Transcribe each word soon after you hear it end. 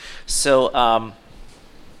So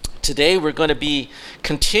today we're going to be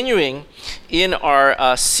continuing in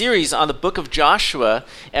our series on the book of Joshua,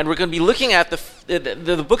 and we're going to be looking at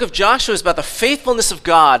the book of Joshua is about the faithfulness of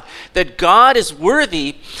God, that God is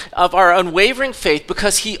worthy of our unwavering faith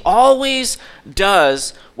because he always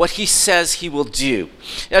does what he says he will do.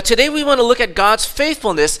 Now today we want to look at God's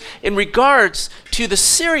faithfulness in regards to the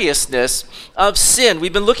seriousness of sin.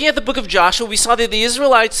 We've been looking at the book of Joshua. We saw that the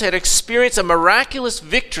Israelites had experienced a miraculous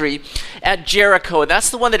victory at Jericho, and that's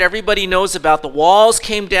the one that everybody knows about. The walls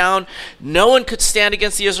came down, no one could stand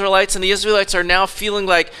against the Israelites, and the Israelites are now feeling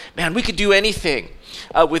like, man, we could do anything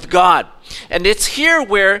with God. And it's here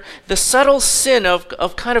where the subtle sin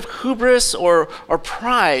of kind of hubris or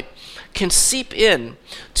pride can seep in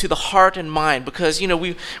to the heart and mind, because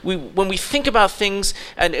we when we think about things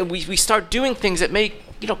and we start doing things that may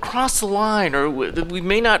cross the line, or we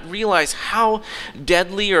may not realize how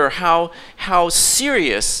deadly or how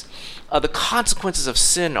serious the consequences of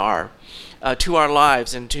sin are to our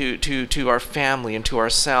lives and to our family and to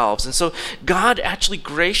ourselves. And so God actually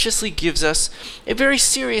graciously gives us a very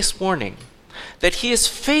serious warning that he is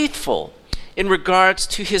faithful in regards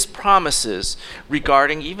to his promises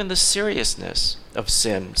regarding even the seriousness of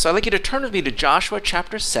sin. So I'd like you to turn with me to Joshua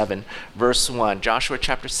chapter 7, verse 1. Joshua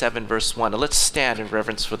chapter 7, verse 1. And let's stand in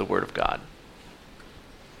reverence for the word of God.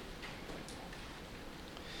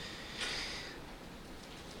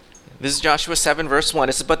 This is Joshua 7, verse 1.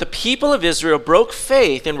 It says, "But the people of Israel broke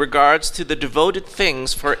faith in regards to the devoted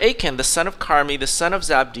things, for Achan, the son of Carmi, the son of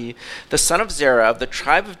Zabdi, the son of Zerah, of the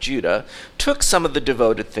tribe of Judah, took some of the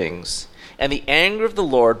devoted things, and the anger of the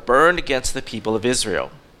Lord burned against the people of Israel.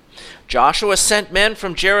 Joshua sent men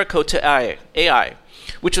from Jericho to Ai,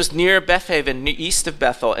 which was near Bethaven, east of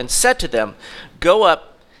Bethel, and said to them, 'Go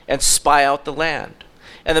up and spy out the land.'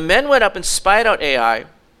 And the men went up and spied out Ai,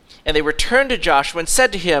 and they returned to Joshua and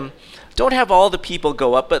said to him, 'Don't have all the people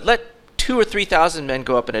go up, but let 2,000 or 3,000 men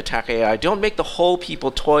go up and attack Ai. Don't make the whole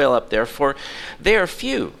people toil up there, for they are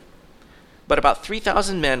few.' But about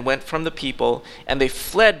 3,000 men went from the people, and they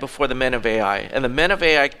fled before the men of Ai. And the men of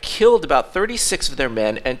Ai killed about 36 of their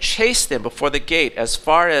men, and chased them before the gate as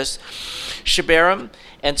far as Shebarim,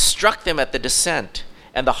 and struck them at the descent.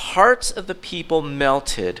 And the hearts of the people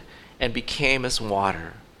melted and became as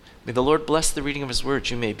water." May the Lord bless the reading of his word.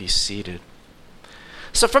 You may be seated.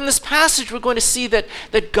 So from this passage, we're going to see that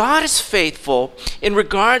God is faithful in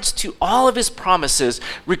regards to all of his promises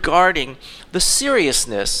regarding the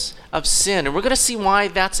seriousness of sin. And we're going to see why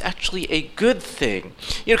that's actually a good thing.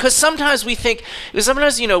 Because sometimes we think,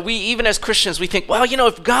 we even as Christians, we think, well,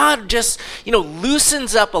 if God just,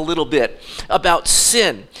 loosens up a little bit about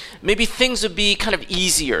sin, maybe things would be kind of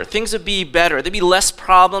easier. Things would be better. There'd be less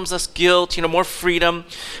problems, less guilt, more freedom.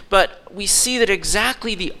 But we see that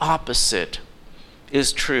exactly the opposite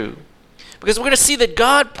is true. Because we're going to see that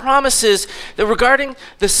God promises that regarding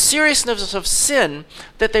the seriousness of sin,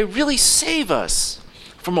 that they really save us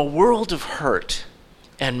from a world of hurt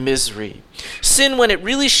and misery. Sin, when it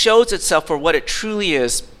really shows itself for what it truly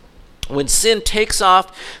is, when sin takes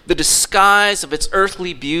off the disguise of its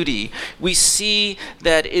earthly beauty, we see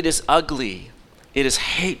that it is ugly, it is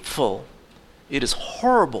hateful, it is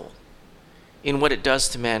horrible in what it does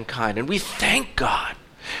to mankind. And we thank God.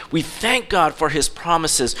 We thank God for his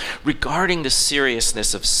promises regarding the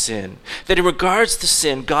seriousness of sin. That in regards to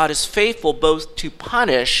sin, God is faithful both to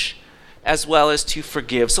punish as well as to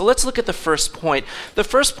forgive. So let's look at the first point. The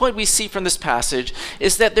first point we see from this passage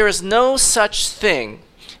is that there is no such thing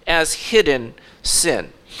as hidden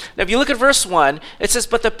sin. Now, if you look at verse 1, it says,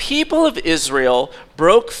 "But the people of Israel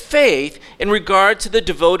broke faith in regard to the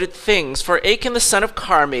devoted things, for Achan the son of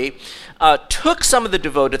Carmi took some of the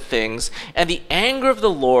devoted things, and the anger of the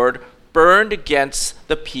Lord burned against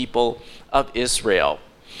the people of Israel."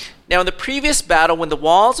 Now, in the previous battle, when the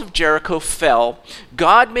walls of Jericho fell,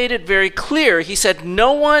 God made it very clear. He said,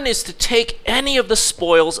 no one is to take any of the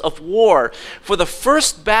spoils of war, for the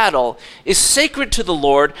first battle is sacred to the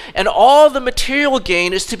Lord, and all the material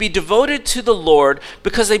gain is to be devoted to the Lord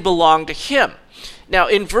because they belong to him. Now,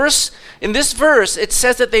 in this verse, it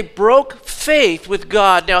says that they broke faith with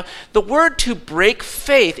God. Now, the word to break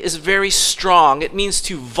faith is very strong. It means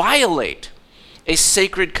to violate a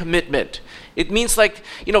sacred commitment. It means like,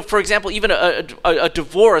 for example, even a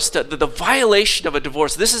divorce, the violation of a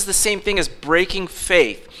divorce. This is the same thing as breaking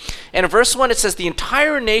faith. And in verse 1, it says the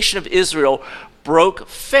entire nation of Israel broke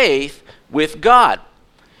faith with God.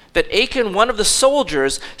 That Achan, one of the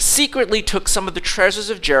soldiers, secretly took some of the treasures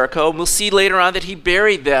of Jericho, and we'll see later on that he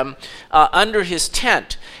buried them under his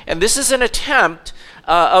tent. And this is an attempt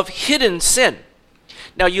of hidden sin.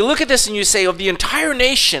 Now you look at this and you say, of the entire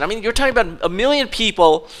nation, I mean, you're talking about 1 million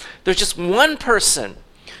people, there's just one person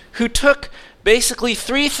who took basically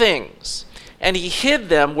 3 things and he hid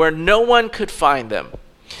them where no one could find them.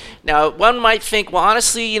 Now, one might think, well,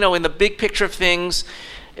 honestly, in the big picture of things,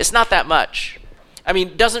 it's not that much. I mean,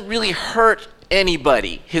 it doesn't really hurt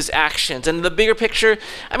anybody, his actions. And in the bigger picture,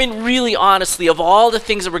 I mean, really honestly, of all the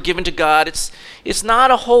things that were given to God, it's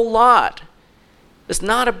not a whole lot. It's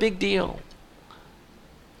not a big deal.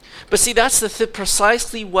 But see, that's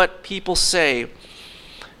precisely what people say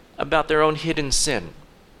about their own hidden sin.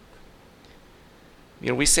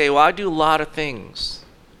 We say, well, I do a lot of things,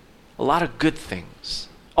 a lot of good things.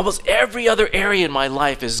 Almost every other area in my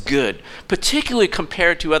life is good, particularly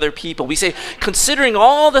compared to other people. We say, considering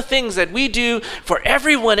all the things that we do for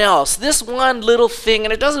everyone else, this one little thing,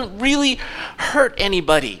 and it doesn't really hurt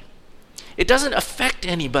anybody. It doesn't affect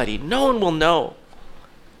anybody. No one will know.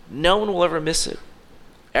 No one will ever miss it.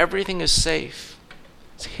 Everything is safe.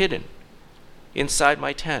 It's hidden inside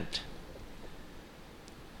my tent.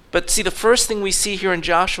 But see, the first thing we see here in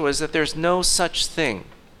Joshua is that there's no such thing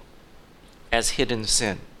as hidden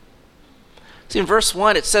sin. See, in verse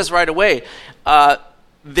 1, it says right away,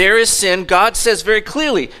 there is sin. God says very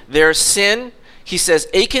clearly, there's sin. He says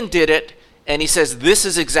Achan did it, and he says this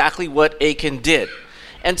is exactly what Achan did.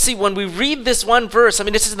 And see, when we read this one verse, I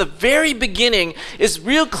mean, this is the very beginning, it's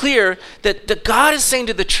real clear that God is saying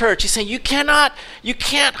to the church, he's saying, you can't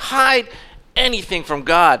hide anything from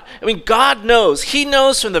God. I mean, God knows. He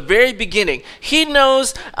knows from the very beginning. He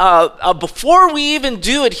knows before we even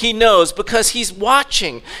do it, he knows, because he's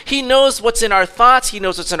watching. He knows what's in our thoughts. He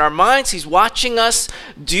knows what's in our minds. He's watching us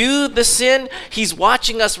do the sin. He's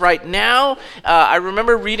watching us right now. I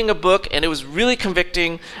remember reading a book, and it was really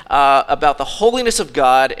convicting about the holiness of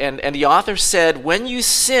God, and the author said, when you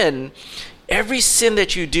sin, every sin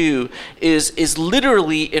that you do is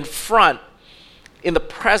literally in the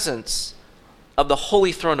presence of the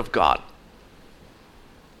holy throne of God.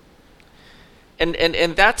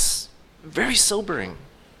 And that's very sobering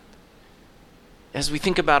as we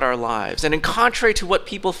think about our lives. And in contrary to what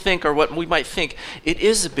people think or what we might think, it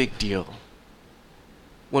is a big deal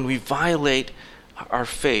when we violate our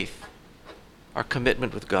faith, our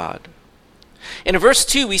commitment with God. And in verse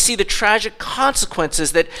 2, we see the tragic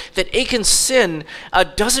consequences that Achan's sin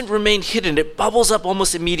doesn't remain hidden. It bubbles up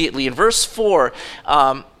almost immediately. In verse 4,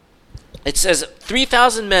 it says,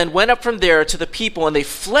 3,000 men went up from there to the people, and they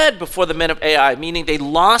fled before the men of Ai, meaning they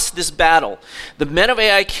lost this battle. The men of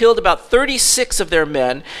Ai killed about 36 of their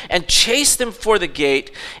men and chased them before the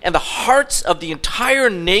gate, and the hearts of the entire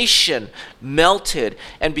nation melted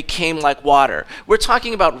and became like water. We're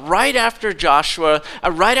talking about right after Joshua,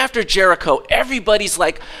 right after Jericho. Everybody's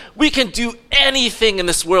like, we can do anything in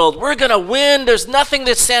this world. We're going to win. There's nothing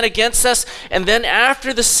that stand against us. And then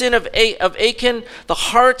after the sin of Achan, the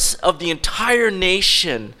hearts of the entire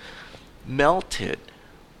nation melted.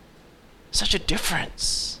 Such a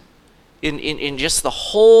difference in just the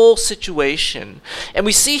whole situation. And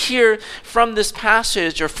we see here from this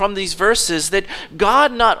passage or from these verses that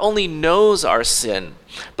God not only knows our sin,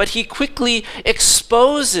 but he quickly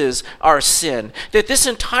exposes our sin. That this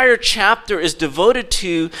entire chapter is devoted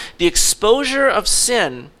to the exposure of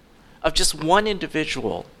sin of just one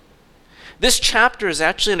individual. This chapter is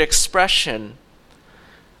actually an expression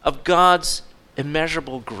of God's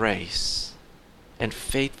immeasurable grace and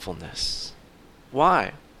faithfulness.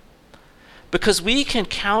 Why? Because we can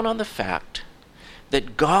count on the fact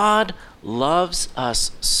that God loves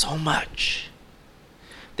us so much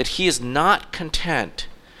that he is not content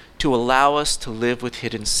to allow us to live with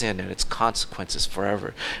hidden sin and its consequences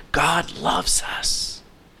forever. God loves us.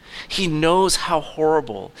 He knows how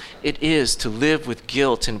horrible it is to live with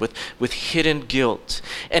guilt and with hidden guilt.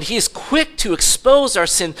 And he is quick to expose our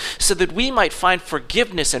sin so that we might find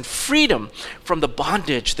forgiveness and freedom from the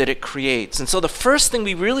bondage that it creates. And so the first thing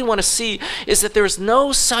we really want to see is that there is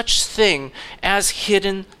no such thing as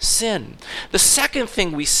hidden sin. The second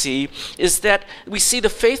thing we see is that we see the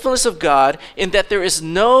faithfulness of God in that there is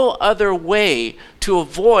no other way to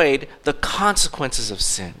avoid the consequences of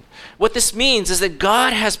sin. What this means is that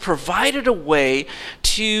God has provided a way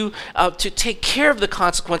to take care of the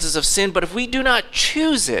consequences of sin, but if we do not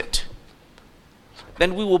choose it,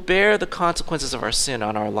 then we will bear the consequences of our sin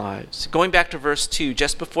on our lives. Going back to verse 2,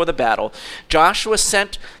 just before the battle, Joshua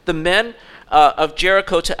sent the men of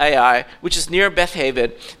Jericho to Ai, which is near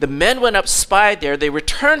Bethaven. The men went up, spied there. They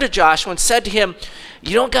returned to Joshua and said to him,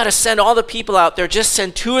 You don't got to send all the people out there. Just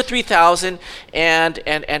send 2,000 or 3,000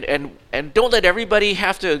 and don't let everybody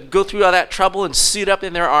have to go through all that trouble and suit up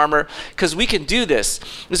in their armor, because we can do this.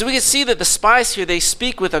 Because we can see that the spies here, they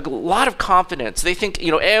speak with a lot of confidence. They think,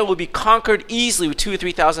 Ai will be conquered easily with 2,000 or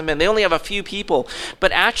 3,000 men. They only have a few people.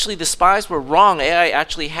 But actually, the spies were wrong. Ai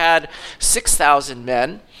actually had 6,000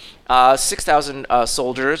 men. 6,000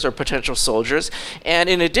 soldiers or potential soldiers. And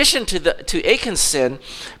in addition to Achan's sin,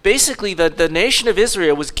 basically the nation of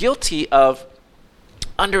Israel was guilty of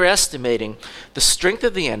underestimating the strength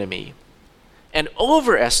of the enemy and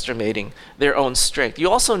overestimating their own strength. You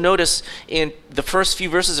also notice in the first few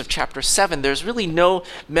verses of chapter 7, there's really no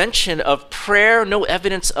mention of prayer, no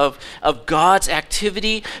evidence of God's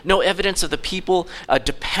activity, no evidence of the people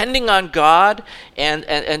depending on God.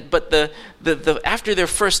 But after their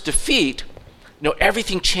first defeat,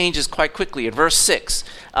 everything changes quite quickly. In verse 6,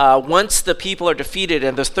 once the people are defeated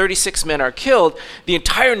and the 36 men are killed, the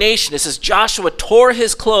entire nation, it says, Joshua tore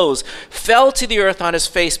his clothes, fell to the earth on his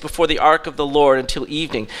face before the ark of the Lord until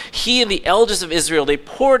evening. He and the elders of Israel, they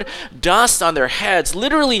poured dust on their heads,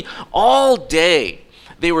 literally all day.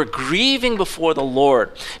 They were grieving before the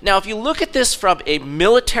Lord. Now, if you look at this from a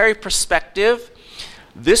military perspective,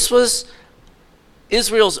 this was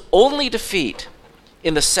Israel's only defeat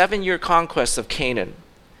in the 7-year conquest of Canaan.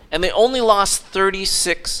 And they only lost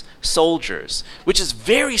 36 soldiers, which is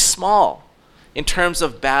very small in terms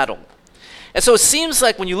of battle. And so it seems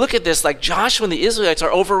like when you look at this, like Joshua and the Israelites are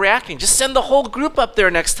overreacting. Just send the whole group up there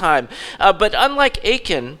next time. But unlike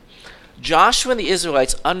Achan, Joshua and the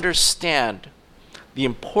Israelites understand the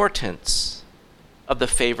importance of the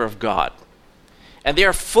favor of God. And they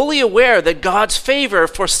are fully aware that God's favor,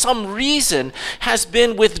 for some reason, has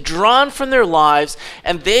been withdrawn from their lives,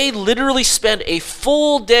 and they literally spend a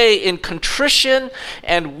full day in contrition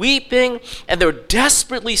and weeping, and they're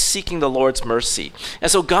desperately seeking the Lord's mercy.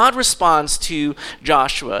 And so God responds to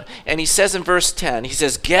Joshua, and he says in verse 10, he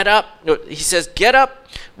says, "Get up."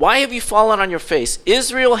 Why have you fallen on your face?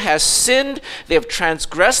 Israel has sinned. They have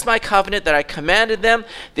transgressed my covenant that I commanded them.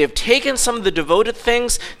 They have taken some of the devoted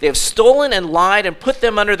things. They have stolen and lied and put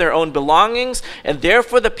them under their own belongings. And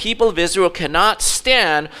therefore the people of Israel cannot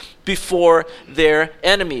stand before their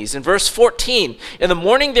enemies. In verse 14, in the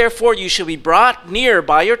morning, therefore, you shall be brought near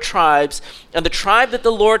by your tribes, and the tribe that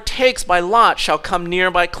the Lord takes by lot shall come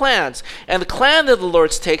near by clans, and the clan that the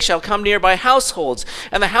Lord takes shall come near by households,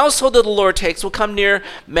 and the household that the Lord takes will come near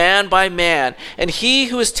man by man, and he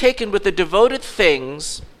who is taken with the devoted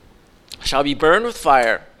things shall be burned with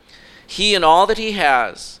fire, he and all that he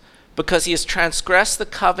has, because he has transgressed the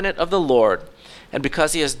covenant of the Lord, and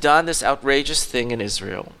because he has done this outrageous thing in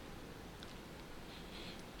Israel.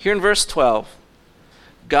 Here in verse 12,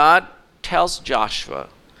 God tells Joshua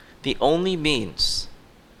the only means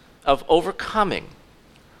of overcoming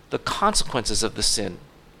the consequences of the sin.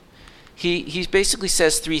 He basically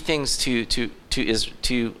says three things to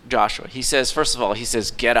Joshua. He says, first of all, he says,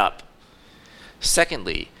 get up.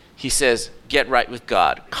 Secondly, he says, get right with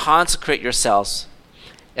God. Consecrate yourselves.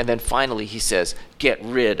 And then finally, he says, get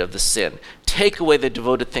rid of the sin. Take away the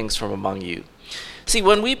devoted things from among you. See,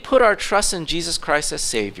 when we put our trust in Jesus Christ as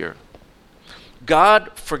Savior,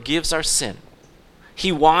 God forgives our sin.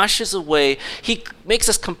 He washes away. He makes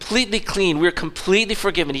us completely clean. We're completely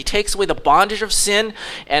forgiven. He takes away the bondage of sin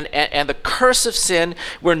and the curse of sin.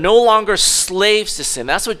 We're no longer slaves to sin.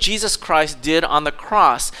 That's what Jesus Christ did on the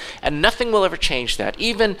cross, and nothing will ever change that.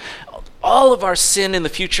 Even all of our sin in the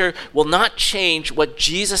future will not change what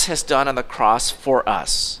Jesus has done on the cross for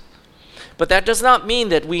us. But that does not mean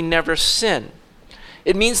that we never sin.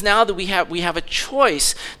 It means now that we have a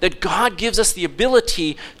choice, that God gives us the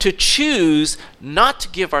ability to choose not to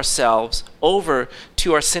give ourselves over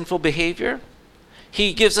to our sinful behavior.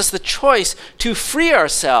 He gives us the choice to free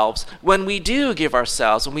ourselves when we do give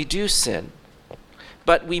ourselves, when we do sin.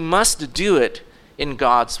 But we must do it in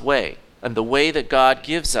God's way, and the way that God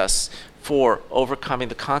gives us for overcoming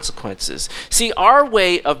the consequences. See, our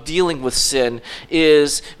way of dealing with sin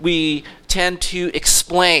is we tend to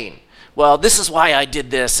explain. Well, this is why I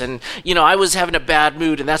did this, and I was having a bad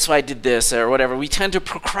mood, and that's why I did this, or whatever. We tend to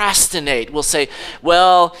procrastinate. We'll say,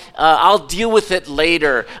 well, I'll deal with it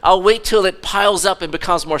later. I'll wait till it piles up and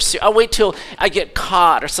becomes more serious. I'll wait till I get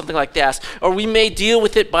caught, or something like that. Or we may deal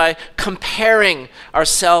with it by comparing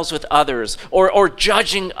ourselves with others, or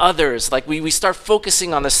judging others. Like we start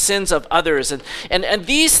focusing on the sins of others, and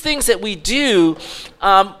these things that we do,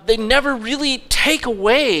 they never really take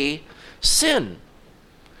away sin.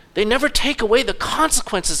 They never take away the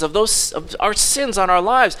consequences of our sins on our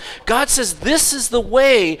lives. God says this is the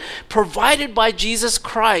way provided by Jesus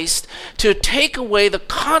Christ to take away the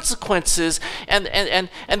consequences and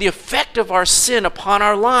the effect of our sin upon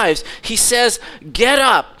our lives. He says, get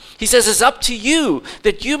up. He says it's up to you,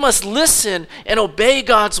 that you must listen and obey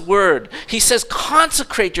God's word. He says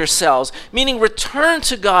consecrate yourselves, meaning return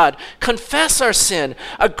to God, confess our sin,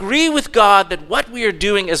 agree with God that what we are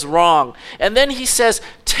doing is wrong. And then he says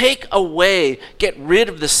take away, get rid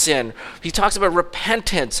of the sin. He talks about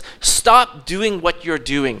repentance. Stop doing what you're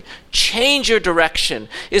doing. Change your direction.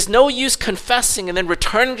 It's no use confessing and then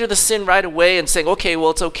returning to the sin right away and saying, okay,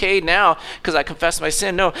 well, it's okay now because I confess my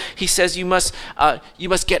sin. No, he says you must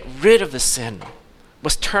get rid of the sin.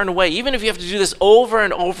 Must turn away. Even if you have to do this over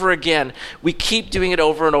and over again, we keep doing it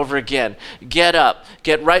over and over again. Get up,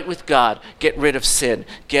 get right with God, get rid of sin.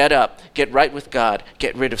 Get up, get right with God,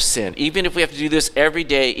 get rid of sin. Even if we have to do this every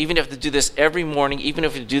day, even if we have to do this every morning, even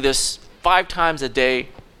if we do this 5 times a day,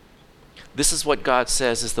 this is what God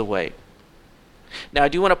says is the way. Now, I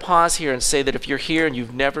do want to pause here and say that if you're here and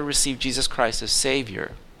you've never received Jesus Christ as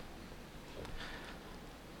Savior,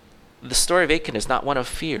 the story of Achan is not one of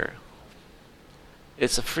fear.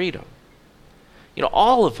 It's a freedom. You know,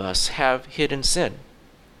 all of us have hidden sin.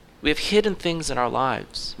 We have hidden things in our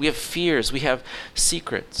lives. We have fears. We have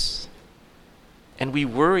secrets. And we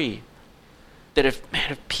worry that if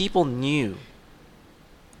people knew,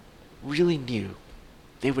 really knew,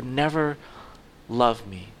 they would never love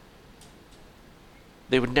me.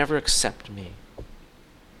 They would never accept me.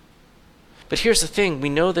 But here's the thing. We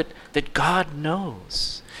know that God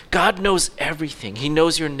knows. God knows everything. He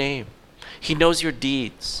knows your name. He knows your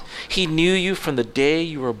deeds. He knew you from the day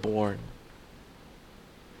you were born.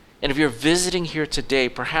 And if you're visiting here today,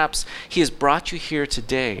 perhaps he has brought you here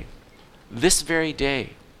today, this very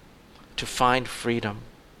day, to find freedom.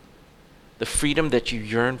 The freedom that you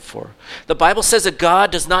yearn for. The Bible says that God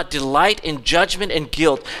does not delight in judgment and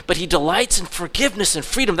guilt, but he delights in forgiveness and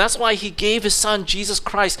freedom. That's why he gave his son, Jesus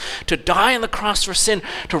Christ, to die on the cross for sin,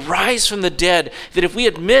 to rise from the dead. That if we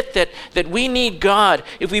admit that we need God,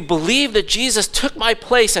 if we believe that Jesus took my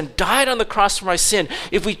place and died on the cross for my sin,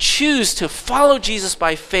 if we choose to follow Jesus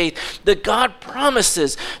by faith, that God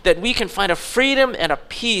promises that we can find a freedom and a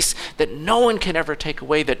peace that no one can ever take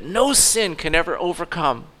away, that no sin can ever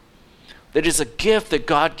overcome. That is a gift that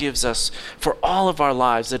God gives us for all of our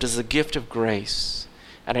lives. That is a gift of grace.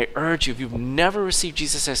 And I urge you, if you've never received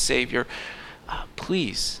Jesus as Savior,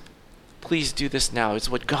 please do this now. It's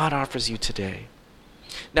what God offers you today.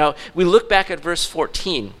 Now, we look back at verse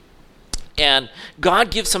 14, and God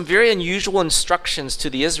gives some very unusual instructions to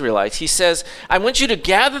the Israelites. He says, I want you to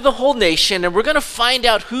gather the whole nation, and we're going to find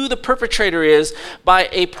out who the perpetrator is by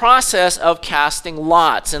a process of casting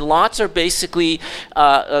lots. And lots are basically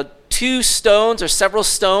 2 stones or several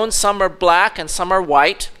stones. Some are black and some are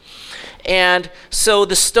white. And so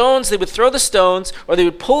the stones, they would throw the stones, or they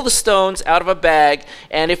would pull the stones out of a bag.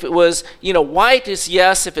 And if it was, white, it's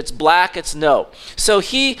yes. If it's black, it's no. So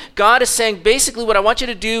God is saying, basically what I want you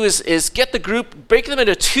to do is get the group, break them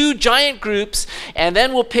into 2 giant groups, and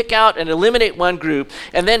then we'll pick out and eliminate one group.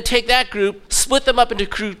 And then take that group, split them up into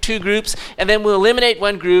 2 groups, and then we'll eliminate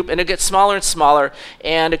one group, and it'll get smaller and smaller,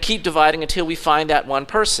 and it'll keep dividing until we find that one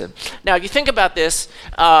person. Now, if you think about this,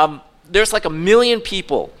 there's like 1 million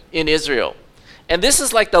people in Israel. And this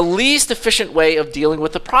is like the least efficient way of dealing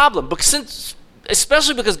with the problem.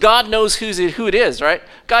 Especially because God knows who it is, right?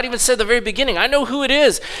 God even said at the very beginning, I know who it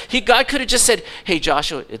is. God could have just said, hey,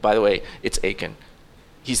 Joshua, by the way, it's Achan.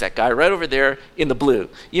 He's that guy right over there in the blue.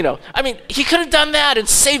 He could have done that and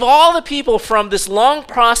save all the people from this long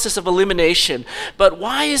process of elimination. But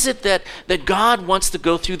why is it that God wants to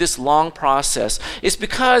go through this long process? It's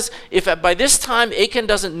because if by this time Achan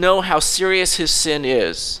doesn't know how serious his sin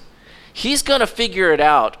is, he's going to figure it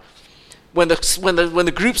out when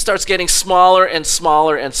the group starts getting smaller and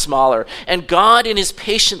smaller and smaller. And God, in his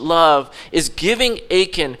patient love, is giving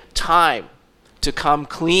Achan time to come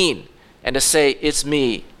clean and to say, it's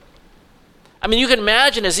me. You can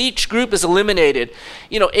imagine as each group is eliminated,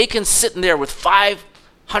 Achan's sitting there with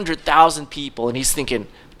 500,000 people, and he's thinking,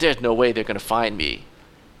 there's no way they're going to find me.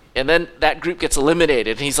 And then that group gets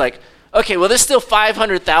eliminated, and he's like, okay, well, there's still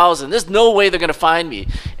 500,000. There's no way they're going to find me.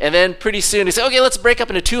 And then pretty soon he said, okay, let's break up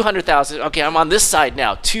into 200,000. Okay, I'm on this side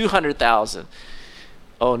now, 200,000.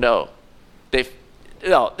 Oh, no.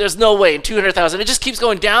 There's no way in 200,000. It just keeps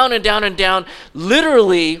going down and down and down,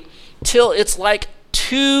 literally till it's like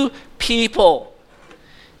 2 people.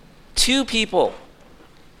 2 people.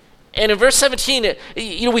 And in verse 17,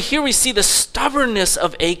 we see the stubbornness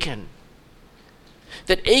of Achan.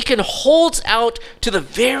 that Achan holds out to the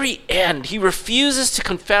very end. He refuses to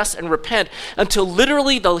confess and repent until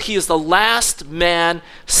literally he is the last man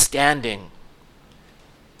standing.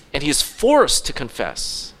 And he is forced to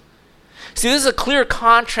confess. See, this is a clear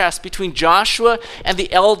contrast between Joshua and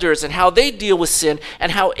the elders and how they deal with sin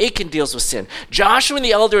and how Achan deals with sin. Joshua and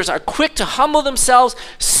the elders are quick to humble themselves,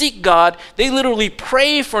 seek God. They literally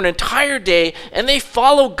pray for an entire day and they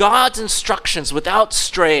follow God's instructions without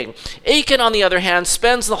straying. Achan, on the other hand,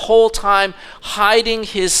 spends the whole time hiding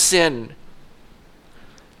his sin.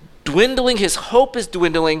 His hope is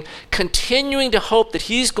dwindling, continuing to hope that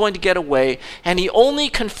he's going to get away, and he only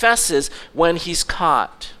confesses when he's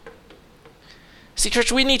caught. See,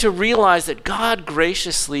 church, we need to realize that God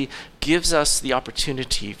graciously gives us the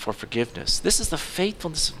opportunity for forgiveness. This is the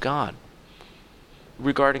faithfulness of God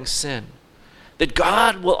regarding sin. That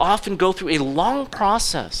God will often go through a long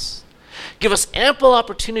process, give us ample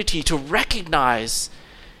opportunity to recognize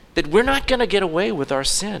that we're not going to get away with our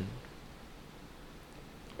sin.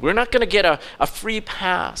 We're not going to get a free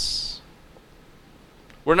pass.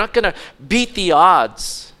 We're not going to beat the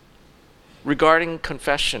odds regarding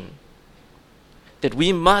confession. That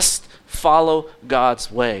we must follow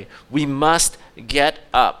God's way. We must get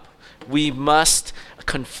up. We must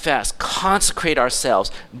confess, consecrate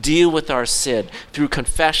ourselves, deal with our sin through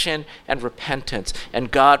confession and repentance.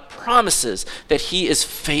 And God promises that he is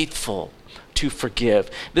faithful to forgive.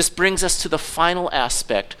 This brings us to the final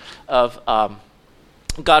aspect of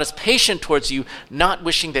God is patient towards you, not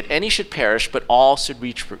wishing that any should perish, but all should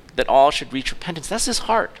reach repentance. That's his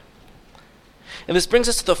heart. And this brings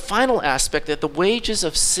us to the final aspect, that the wages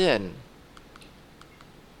of sin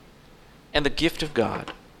and the gift of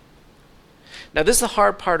God. Now, this is the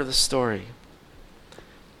hard part of the story.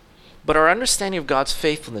 But our understanding of God's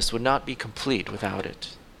faithfulness would not be complete without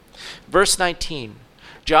it. Verse 19,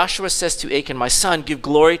 Joshua says to Achan, "My son, give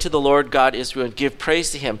glory to the Lord God Israel and give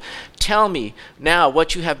praise to him. Tell me now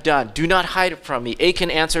what you have done. Do not hide it from me."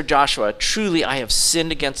 Achan answered Joshua, "Truly I have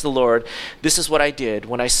sinned against the Lord. This is what I did.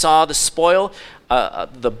 When I saw the spoil,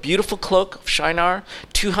 the beautiful cloak of Shinar,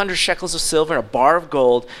 200 shekels of silver, and a bar of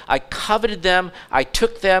gold, I coveted them, I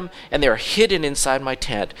took them, and they are hidden inside my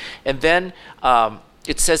tent." And then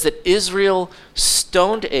it says that Israel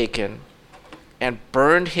stoned Achan and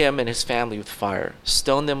burned him and his family with fire,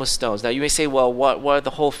 stoned them with stones. Now you may say, well, what the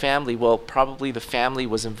whole family? Well, probably the family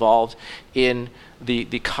was involved in the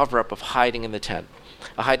cover-up of hiding in the tent,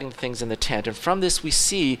 hiding things in the tent. And from this we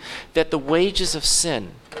see that the wages of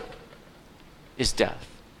sin is death.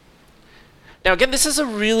 Now again, this is a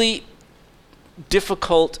really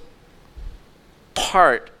difficult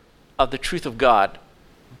part of the truth of God,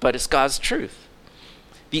 but it's God's truth.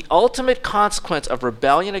 The ultimate consequence of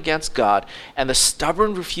rebellion against God and the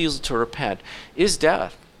stubborn refusal to repent is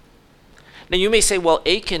death. Now you may say, well,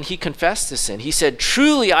 Achan, he confessed his sin. He said,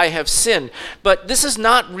 "Truly I have sinned." But this is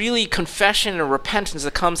not really confession and repentance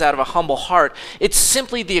that comes out of a humble heart. It's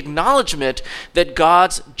simply the acknowledgement that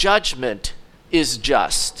God's judgment is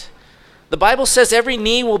just. The Bible says every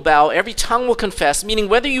knee will bow, every tongue will confess, meaning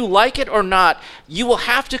whether you like it or not, you will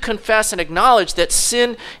have to confess and acknowledge that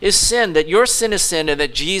sin is sin, that your sin is sin, and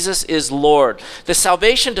that Jesus is Lord. The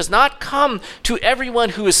salvation does not come to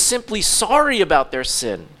everyone who is simply sorry about their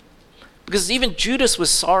sin, because even Judas was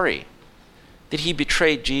sorry that he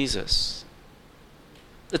betrayed Jesus.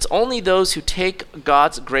 It's only those who take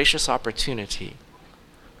God's gracious opportunity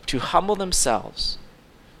to humble themselves,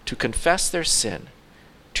 to confess their sin,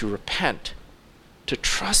 to repent, to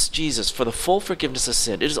trust Jesus for the full forgiveness of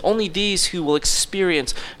sin. It is only these who will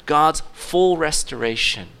experience God's full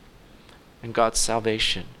restoration and God's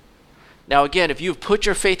salvation. Now again, if you've put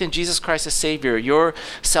your faith in Jesus Christ as Savior, your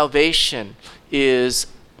salvation is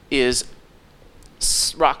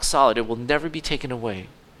rock solid. It will never be taken away.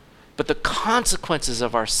 But the consequences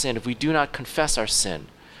of our sin, if we do not confess our sin,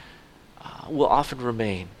 will often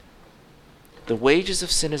remain. The wages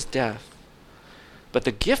of sin is death. But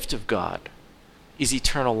the gift of God is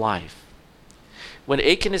eternal life. When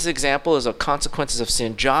Achan is an example as of consequences of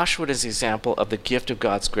sin, Joshua is an example of the gift of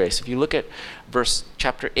God's grace. If you look at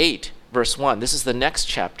chapter 8, verse 1, this is the next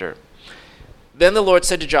chapter. Then the Lord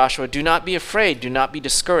said to Joshua, "Do not be afraid, do not be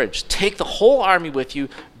discouraged. Take the whole army with you,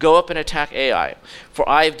 go up and attack Ai. For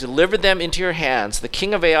I have delivered them into your hands, the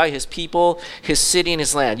king of Ai, his people, his city, and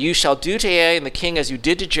his land. You shall do to Ai and the king as you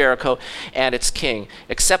did to Jericho and its king,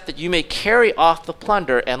 except that you may carry off the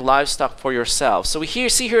plunder and livestock for yourselves." So we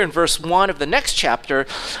see here in verse 1 of the next chapter,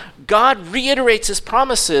 God reiterates his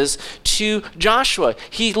promises to Joshua.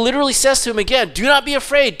 He literally says to him again, "Do not be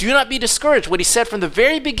afraid, do not be discouraged." What he said from the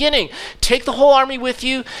very beginning, take the whole army with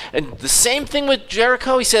you. And the same thing with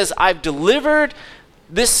Jericho. He says, "I've delivered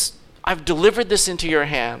I've delivered this into your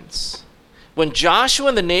hands. When Joshua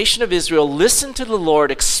and the nation of Israel listened to the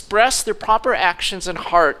Lord express their proper actions and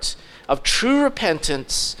heart of true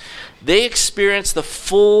repentance, they experienced the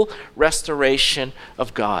full restoration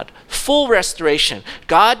of God. Full restoration.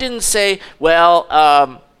 God didn't say,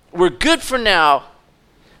 well, we're good for now,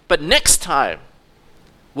 but next time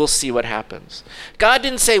we'll see what happens. God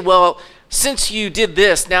didn't say, well, since you did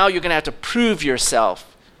this, now you're going to have to prove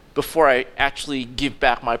yourself before I actually give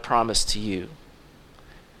back my promise to you.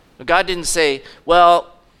 God didn't say,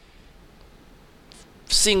 well,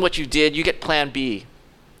 seeing what you did, you get plan B,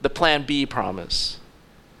 the plan B promise.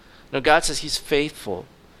 No, God says he's faithful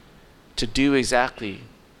to do exactly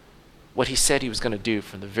what he said he was going to do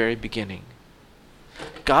from the very beginning.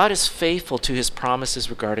 God is faithful to his promises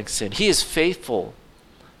regarding sin. He is faithful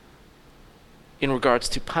in regards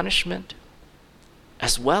to punishment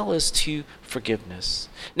as well as to forgiveness.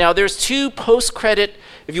 Now, there's two post-credit,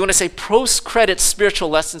 if you want to say post-credit spiritual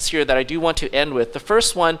lessons here that I do want to end with. The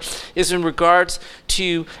first one is in regards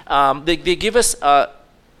to, they give us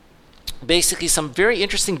basically some very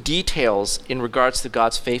interesting details in regards to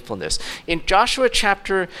God's faithfulness. In Joshua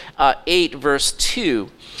chapter 8, verse 2,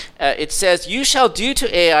 it says, "You shall do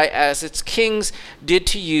to Ai as its kings did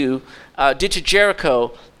to you, did to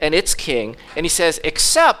Jericho and its king." And he says,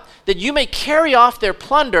 "Except that you may carry off their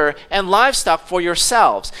plunder and livestock for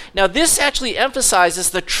yourselves." Now, this actually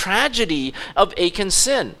emphasizes the tragedy of Achan's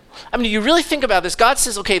sin. I mean, you really think about this. God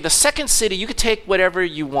says, okay, the second city, you could take whatever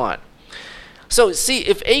you want. So, see,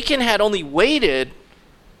 if Achan had only waited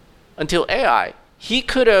until Ai, he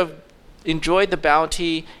could have enjoyed the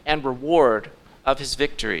bounty and reward of his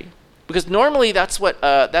victory. Because normally that's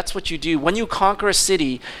what you do. When you conquer a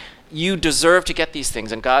city, you deserve to get these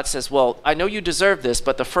things. And God says, well, I know you deserve this,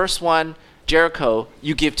 but the first one, Jericho,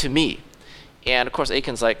 you give to me. And of course,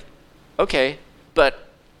 Achan's like, okay, but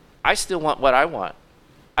I still want what I want.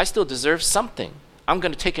 I still deserve something. I'm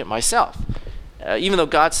going to take it myself. Even though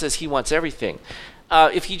God says he wants everything.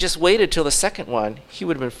 If he just waited till the second one, he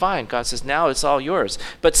would have been fine. God says, now it's all yours.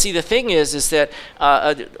 But see, the thing is that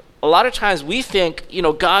a lot of times we think,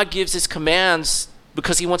 God gives his commands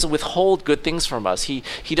because he wants to withhold good things from us. We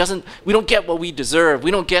don't get what we deserve. We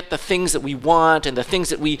don't get the things that we want and the things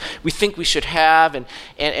that we think we should have.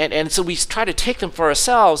 And so we try to take them for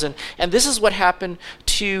ourselves. And this is what happened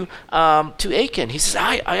to Achan. He says,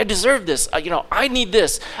 I deserve this. I need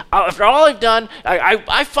this. After all I've done,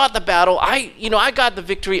 I fought the battle. I got the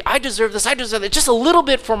victory. I deserve this. I deserve it. Just a little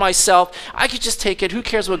bit for myself. I could just take it. Who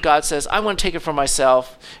cares what God says? I want to take it for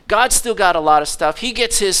myself. God's still got a lot of stuff. He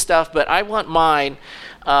gets his stuff, but I want mine.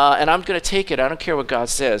 And I'm going to take it. I don't care what God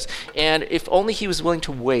says. And if only he was willing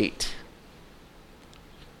to wait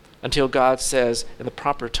until God says in the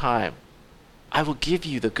proper time, I will give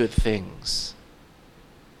you the good things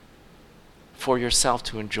for yourself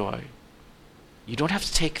to enjoy. You don't have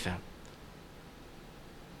to take them.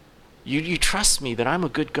 You trust me that I'm a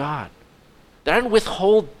good God, that I don't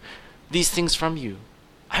withhold these things from you.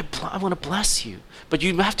 I want to bless you. But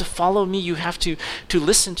you have to follow me. You have to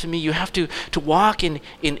listen to me. You have to walk in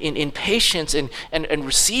patience and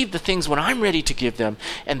receive the things when I'm ready to give them.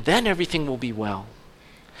 And then everything will be well.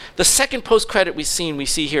 The second post-credit we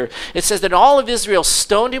see here, it says that all of Israel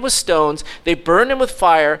stoned him with stones, they burned him with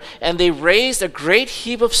fire, and they raised a great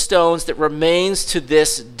heap of stones that remains to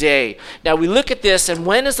this day. Now we look at this, and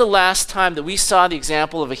when is the last time that we saw the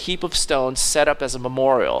example of a heap of stones set up as a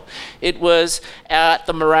memorial? It was at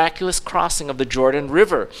the miraculous crossing of the Jordan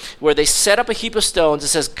River, where they set up a heap of stones. It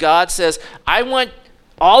says, God says, I want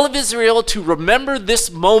all of Israel to remember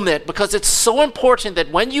this moment because it's so important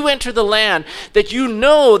that when you enter the land, that you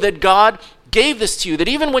know that God gave this to you, that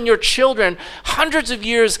even when your children, hundreds of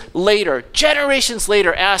years later, generations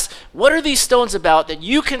later, ask, what are these stones about? That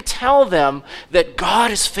you can tell them that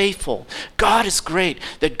God is faithful, God is great,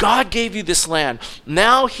 that God gave you this land.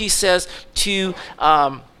 Now he says to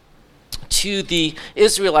the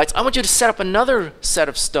Israelites, I want you to set up another set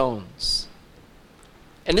of stones.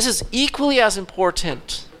 And this is equally as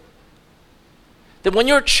important, that when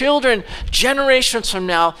your children, generations from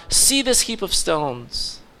now, see this heap of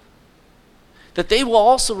stones, that they will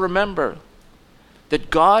also remember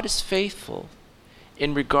that God is faithful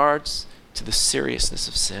in regards to the seriousness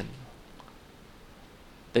of sin.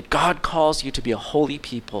 That God calls you to be a holy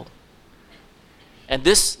people. And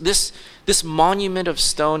this monument of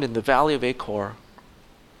stone in the valley of Achor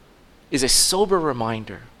is a sober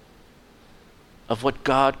reminder of what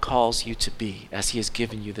God calls you to be as he has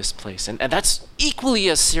given you this place. And that's equally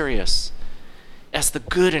as serious as the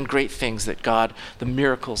good and great things that God, the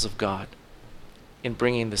miracles of God in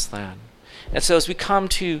bringing this land. And so as we come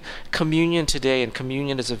to communion today, and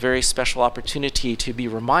communion is a very special opportunity to be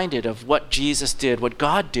reminded of what Jesus did, what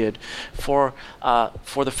God did for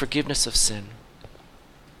the forgiveness of sin,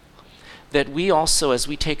 that we also, as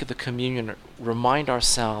we take the communion, remind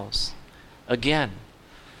ourselves again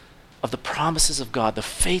of the promises of God, the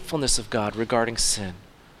faithfulness of God regarding sin,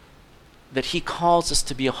 that he calls us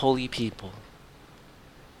to be a holy people,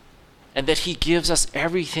 and that he gives us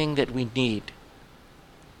everything that we need,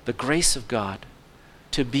 the grace of God,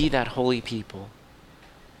 to be that holy people,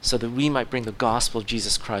 so that we might bring the gospel of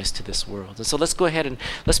Jesus Christ to this world. And so let's go ahead and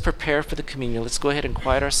let's prepare for the communion. Let's go ahead and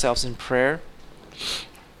quiet ourselves in prayer.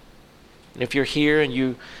 And if you're here and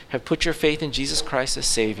you have put your faith in Jesus Christ as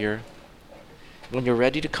Savior, when you're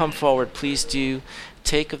ready to come forward, please do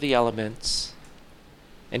take of the elements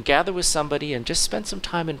and gather with somebody and just spend some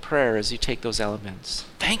time in prayer as you take those elements,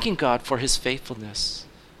 thanking God for his faithfulness,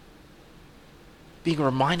 being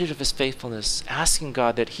reminded of his faithfulness, asking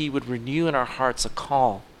God that he would renew in our hearts a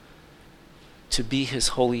call to be his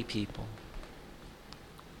holy people.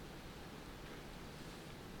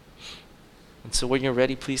 And so when you're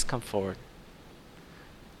ready, please come forward.